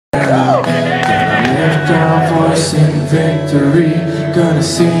Lift our voice in victory, gonna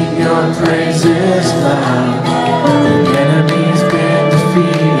sing your praises loud. The enemy's been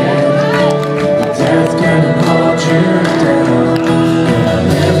defeated, death couldn't hold you down. Gonna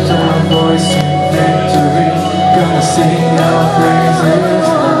lift our voice in victory, gonna sing your praises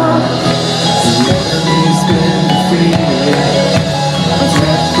loud. The enemy's been defeated,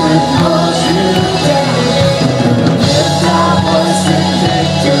 death couldn't hold you down. Gonna lift our voice in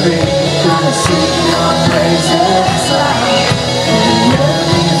victory, gonna sing your praises loud. The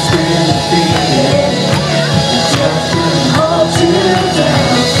enemy's been defeated, death couldn't hold you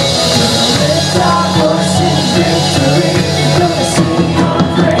down. Gonna lift our voice in victory, gonna sing your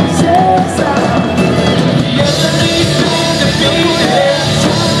praises loud. The enemy's been defeated,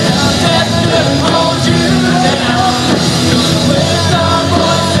 death couldn't hold you down. Gonna lift our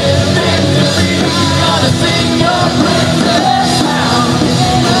voice in victory, gonna sing your praises loud.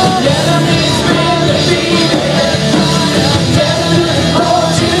 The enemy's been defeated, death couldn't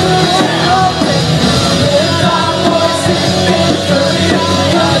hold you down. Lift our voice in victory,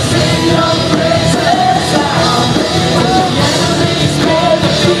 gonna sing your praises loud. The enemy's been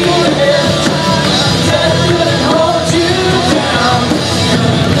defeated, death couldn't hold you down.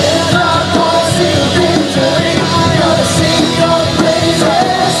 Lift our voice in victory, gonna sing your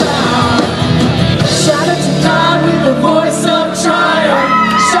praises loud. Shout out to God with the voice of triumph.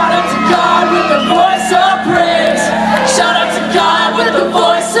 Shout out to God with the voice of praise. Shout out to God with the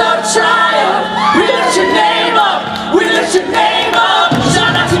voice of triumph. We lift your name up. We lift your name up.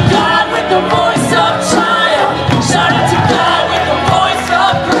 Shout out to God with the voice of triumph. Shout out to God with the voice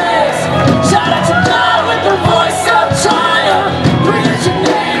of praise. Shout out to God with the voice of triumph. We lift your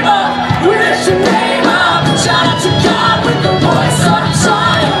name up. We lift your name up. Shout out to God with the voice of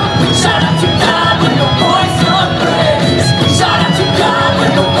triumph. Shout out to God with the voice of praise. Shout out to God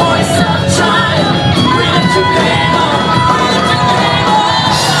with the voice of triumph. We lift your name up. We lift your name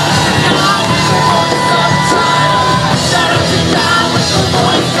up. Shout out to God with the voice of triumph. Shout out to God with the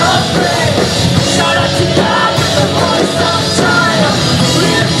voice of praise. Shout out to God with the voice of triumph. We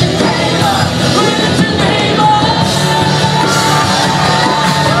lift your name up. We lift your name up.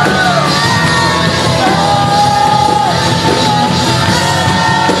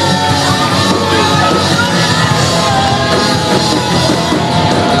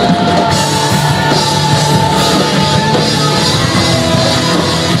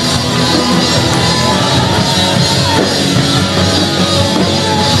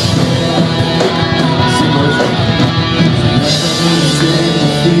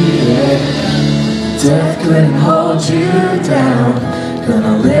 Death couldn't hold you down.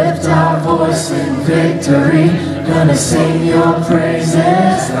 Gonna lift our voice in victory, gonna sing your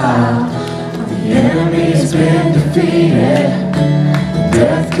praises loud. The enemy's been defeated,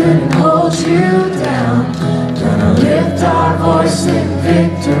 death couldn't hold you down. Gonna lift our voice in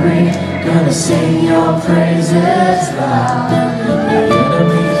victory, gonna sing your praises loud. The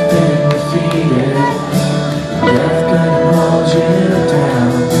enemy's been defeated, death couldn't hold you down.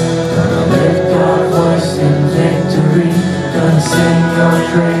 Gonna lift our voice in victory, gonna sing your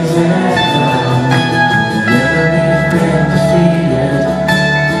praises loud. The enemy's been defeated,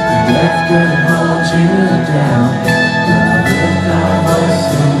 death couldn't hold you down. Gonna lift our voice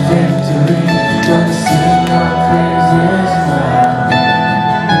in victory, gonna sing your praises loud.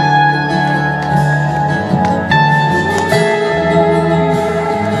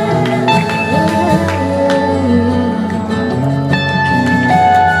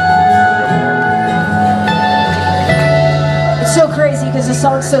 It's so crazy because the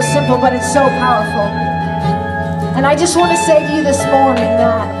song's so simple, but it's so powerful. And I just want to say to you this morning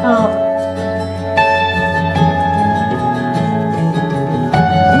that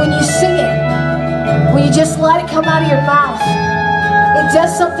when you sing it, when you just let it come out of your mouth, it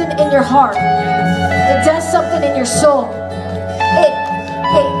does something in your heart. It does something in your soul.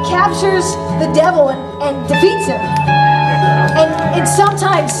 It captures the devil and defeats him. And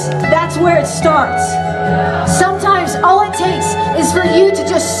sometimes that's where it starts. Sometimes all it takes is for you to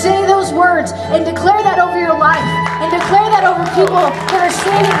just say those words and declare that over your life and declare that over people that are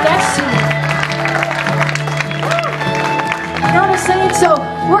standing next to you. You know what I'm saying? So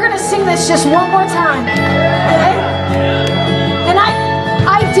we're going to sing this just one more time.